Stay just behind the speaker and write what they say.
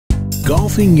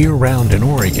Golfing year-round in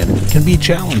Oregon can be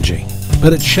challenging,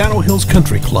 but at Shadow Hills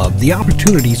Country Club, the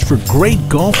opportunities for great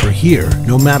golf are here,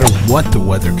 no matter what the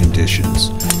weather conditions.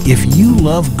 If you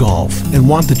love golf and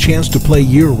want the chance to play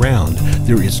year-round,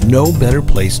 there is no better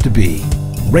place to be.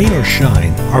 Rain or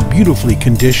shine, our beautifully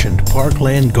conditioned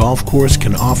Parkland Golf Course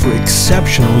can offer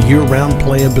exceptional year-round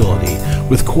playability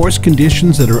with course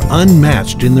conditions that are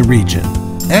unmatched in the region.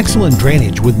 Excellent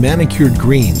drainage with manicured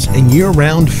greens and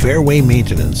year-round fairway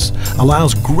maintenance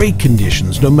allows great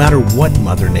conditions no matter what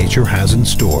Mother Nature has in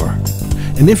store.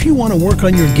 And if you want to work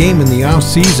on your game in the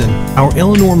off-season, our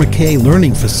Eleanor McKay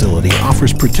Learning Facility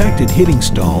offers protected hitting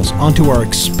stalls onto our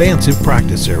expansive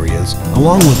practice areas,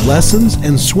 along with lessons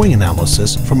and swing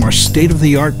analysis from our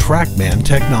state-of-the-art TrackMan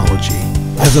technology.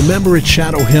 As a member at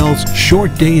Shadow Hills,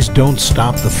 short days don't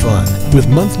stop the fun, with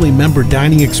monthly member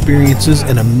dining experiences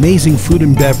and amazing food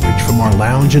and beverage from our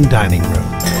lounge and dining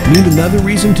room. Need another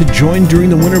reason to join during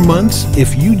the winter months?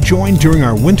 If you join during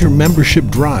our winter membership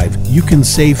drive, you can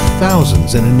save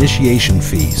thousands in initiation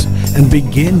fees and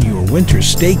begin your winter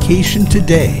staycation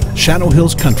today. Shadow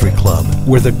Hills Country Club,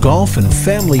 where the golf and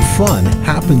family fun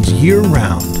happens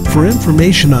year-round. For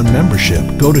information on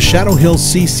membership, go to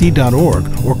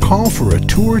shadowhillscc.org or call for a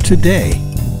tour today.